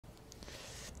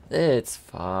It's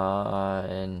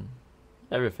fine.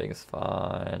 Everything's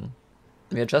fine.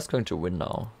 We're just going to win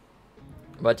now.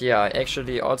 But yeah, I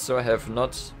actually also have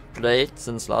not played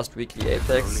since last weekly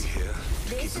Apex.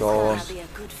 So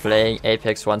playing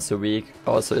Apex once a week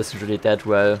also isn't really that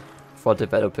well for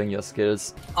developing your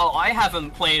skills. Oh, I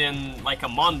haven't played in like a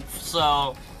month,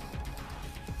 so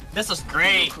this is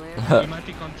great. We might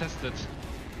be contested.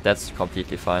 That's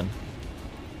completely fine.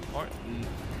 Or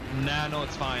nah, no,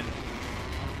 it's fine.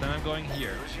 Then I'm going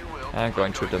here. I'm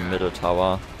going to the middle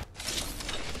tower.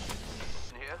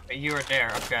 You were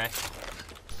there, okay.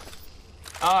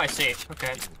 Oh, I see.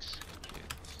 Okay.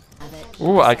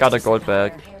 Ooh, I got a gold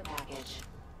bag.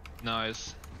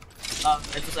 Nice. I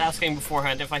was asking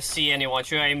beforehand if I see anyone,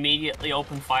 should I immediately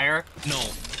open fire? No.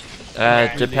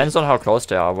 Depends on how close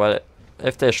they are. Well,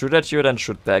 if they shoot at you, then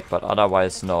shoot back, but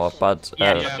otherwise no. But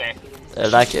Yeah, okay.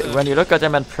 like when you look at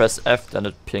them and press F, then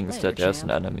it pings that there's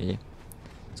an enemy,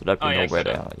 so that we know where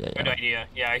they are. Good idea.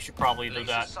 Yeah, I should probably do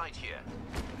that.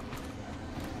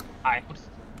 Hi.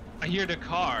 I hear the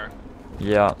car.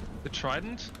 Yeah. The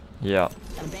Trident? Yeah.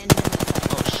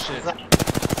 Oh shit.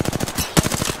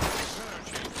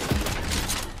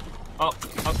 Oh,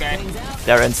 okay.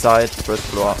 They're inside, first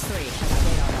floor.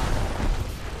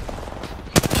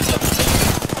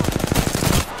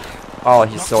 Oh,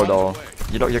 he's so low.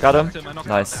 You got him?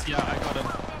 Nice. Yeah, I got him.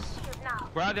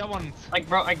 Where are the other ones? I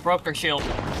broke their shield. Oh,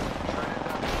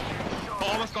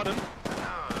 almost got him.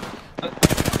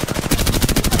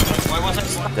 Why was I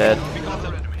stuck? Dead. We got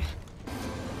him.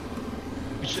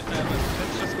 We should,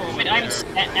 let's just go over Wait, there.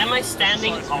 am I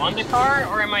standing on the car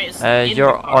or am I in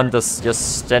You're the car? on this. You're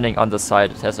standing on the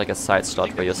side. It has like a side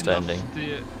slot where you're standing.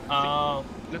 Oh.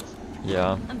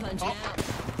 Yeah.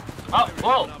 Oh,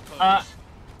 whoa.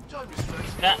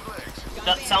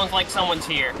 That sounds like someone's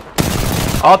here.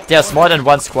 Oh, there's more than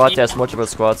one squad. There's multiple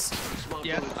squads.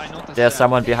 Yes, I noticed. There's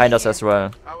someone behind us as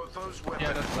well.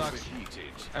 Yeah, that sucks.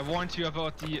 I warned you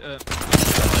about the.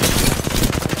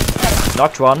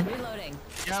 Knocked one.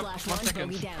 Yeah, 1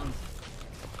 second.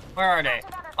 Where are they?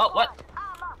 Oh, what?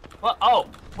 What? Oh,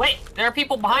 wait. There are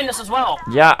people behind us as well.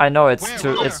 Yeah, I know. It's Where?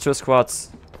 two. Where? It's two squads.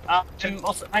 I'm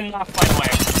not by the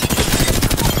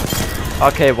way.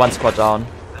 Okay, one squad down.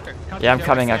 Yeah, I'm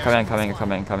coming. Get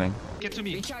to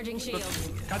me. Recharging shield.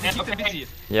 Cut it, keep them busy.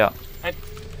 Yeah.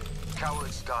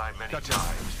 Cowards die many times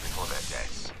before their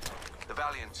deaths. The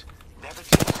valiant never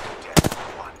taste their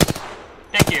death once.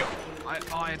 Thank you. I'm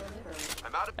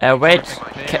out of Wait.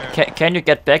 Can you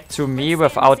get back to me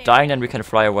without dying? Then we can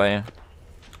fly away.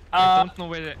 I don't know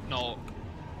where they... No.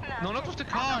 No, not with the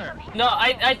car! No,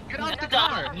 Get out the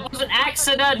car! It was an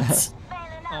accident.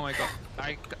 Oh my god.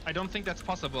 I don't think that's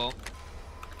possible.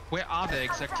 Where are they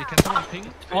exactly? Can someone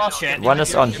ping? Well, shit. One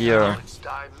is on here. cowards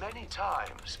die many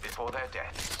times before their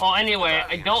deaths. Well, anyway,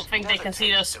 I don't think they can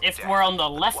see us if we're on the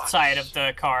left side of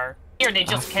the car. Here, they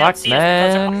just can't fuck, see us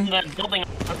because they're man. on the building.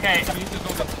 Okay, We need to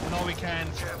go, but no, we can't.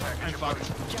 I'm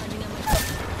fucked.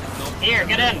 here,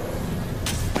 get in.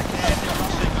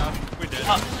 We're dead.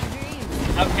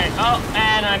 Okay, oh,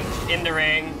 and I'm in the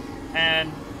ring.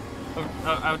 And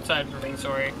outside the ring,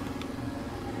 sorry.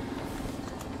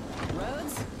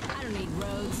 Roads? I don't need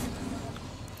roads.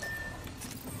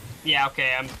 Yeah,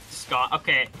 okay, I'm just gone.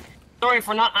 Okay. Sorry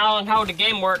for not knowing how the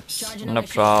game works. No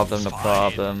problem. No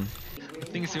problem. The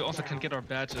thing is, you also can get our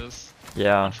badges.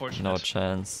 Yeah. Unfortunate. No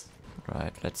chance.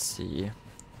 Right. Let's see.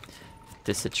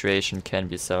 This situation can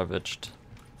be salvaged.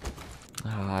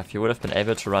 If you would have been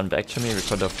able to run back to me, we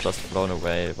could have just flown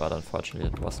away, but unfortunately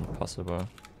it wasn't possible.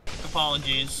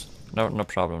 Apologies. No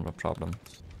problem, no problem.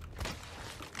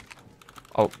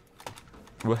 Oh.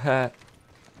 What?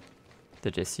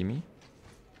 Did they see me?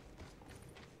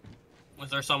 Was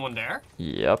there someone there?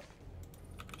 Yep.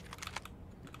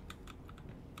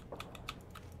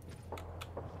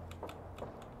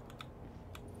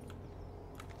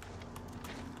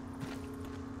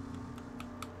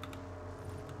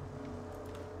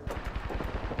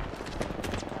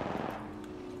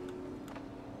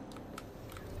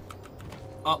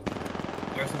 Oh,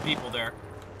 there's some people there.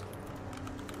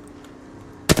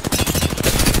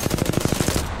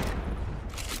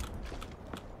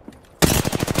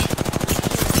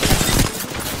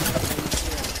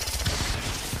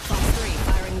 Fox 3,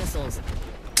 firing missiles.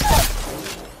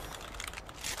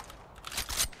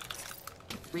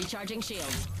 Recharging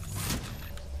shields.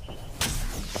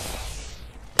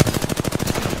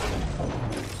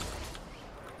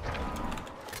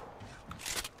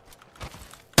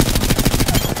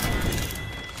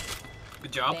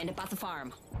 Good job. Bandit bought the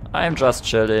farm. I'm just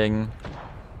chilling.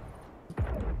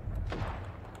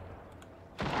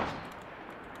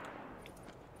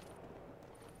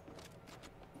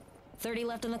 30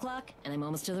 left on the clock, and I'm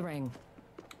almost to the ring.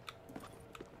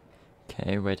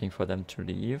 Okay, waiting for them to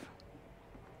leave.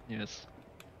 Yes.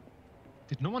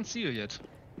 Did no one see you yet?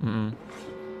 Mm.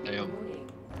 Damn.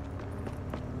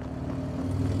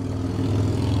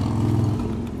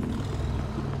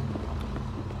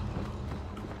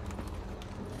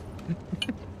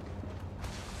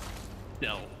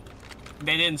 No.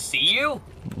 They didn't see you?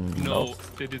 No,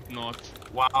 they did not.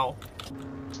 Wow.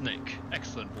 Snake,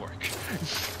 excellent work.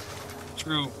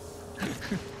 True.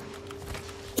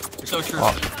 So true.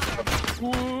 Oh.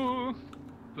 Ooh,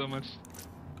 so much.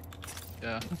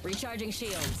 Yeah. Recharging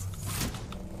shields.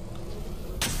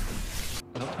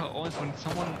 I love how always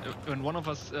when one of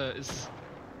us is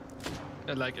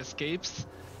like escapes,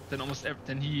 then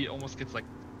then he almost gets like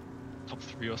top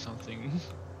 3 or something.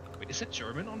 Wait, is that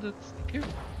German on the sticker?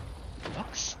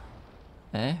 Box?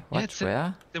 Eh? What? Yeah, it's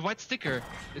Where? the white sticker.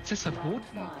 It says verboten.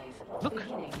 Look.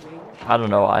 I don't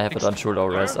know. I have it on too low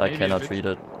res. I Maybe a cannot bit. read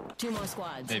it. 2 more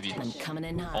squads. Maybe. I'm coming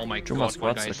in hot. Oh my Two more god,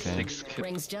 one squads, guy's okay. 6 kills.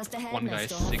 Rings just ahead, One and I guy's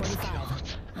still have 6 45.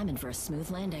 kills. I'm in for a smooth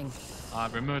landing. I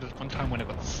remember that one time when I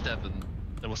got 7.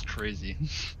 That was crazy.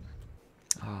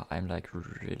 Oh, I'm like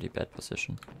really bad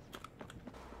position.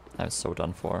 I'm so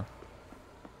done for.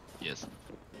 Yes.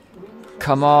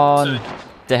 Come on!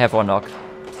 They have one knock.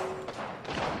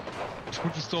 It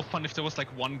would be so fun if there was like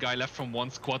one guy left from one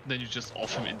squad and then you just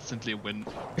off him instantly win.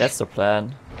 That's the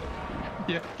plan.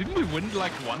 Yeah, didn't we win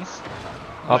like once?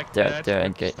 Oh, Like that? they're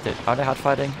engaged. Are they hard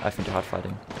fighting? I think they're hard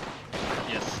fighting.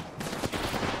 Yes.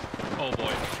 Oh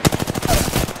boy.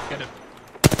 Get him.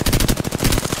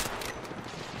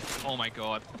 Oh my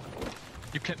god.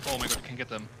 You can. Oh my god, you can get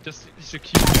them. Just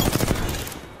secure.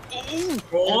 Oh!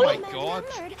 Oh my god.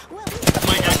 That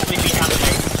might actually be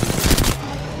happening.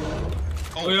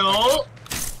 Oh, Well,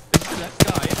 this is that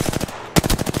guy.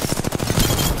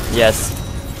 Yes.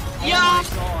 yeah!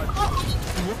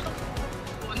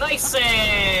 Oh Nice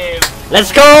save!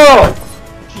 Let's go!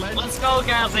 Let's go,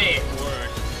 Kazzy!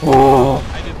 Oh.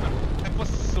 I did not. That was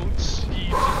so cheap.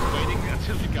 Just waiting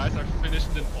until you guys are finished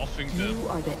and then offing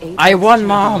them. I won,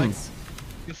 mom.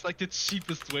 It's like the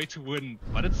cheapest way to win,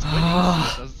 but it's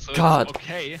winning. So God. It's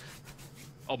okay.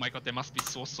 Oh my god, they must be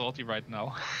so salty right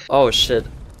now. Oh shit.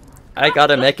 I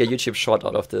gotta make a YouTube short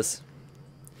out of this.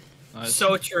 Nice.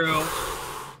 So true.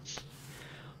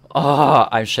 Oh,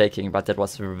 I'm shaking, but that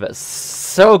was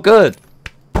so good.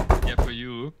 Yeah, for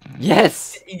you.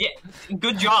 Yes. Yeah,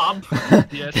 good job.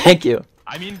 Yes. Thank you.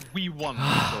 I mean, we won,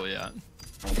 so yeah.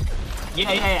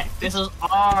 Yeah. This is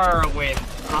our win.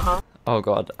 Uh-huh. Oh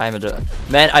god, I'm a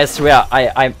man. I swear,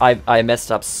 I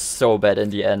messed up so bad in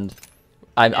the end.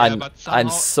 but I'm somehow-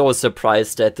 so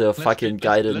surprised that the Let's fucking be-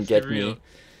 guy let's- didn't let's be get real. me.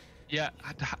 Yeah,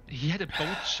 he had a bow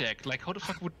check. Like, how the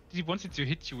fuck would he wanted to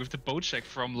hit you with the bow check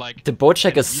from like? The bow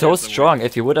check 10 is so meters away? strong.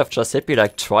 If he would have just hit me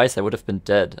like twice, I would have been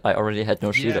dead. I already had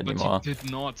no shield Yeah, anymore. but you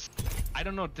did not. I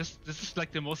don't know. This is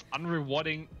like the most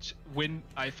unrewarding win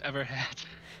I've ever had.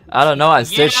 I don't know. I'm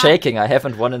still Yeah. shaking. I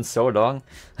haven't won in so long.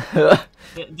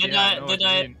 Did Yeah, I know what you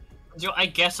mean. I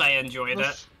guess I enjoyed It it.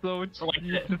 was so Like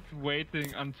cheap just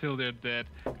waiting until they're dead.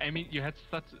 I mean, you had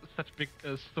such big.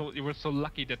 You were so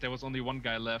lucky that there was only one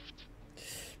guy left.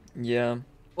 Yeah.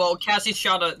 Well, Cassie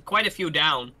shot quite a few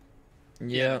down.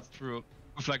 Yeah. That's true.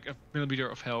 With like a millimeter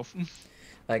of health.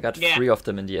 I got Yeah. 3 of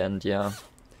them in the end. Yeah.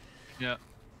 Yeah.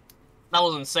 That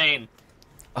was insane.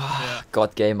 Ah, Yeah.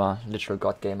 God gamer, literal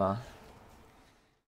God gamer.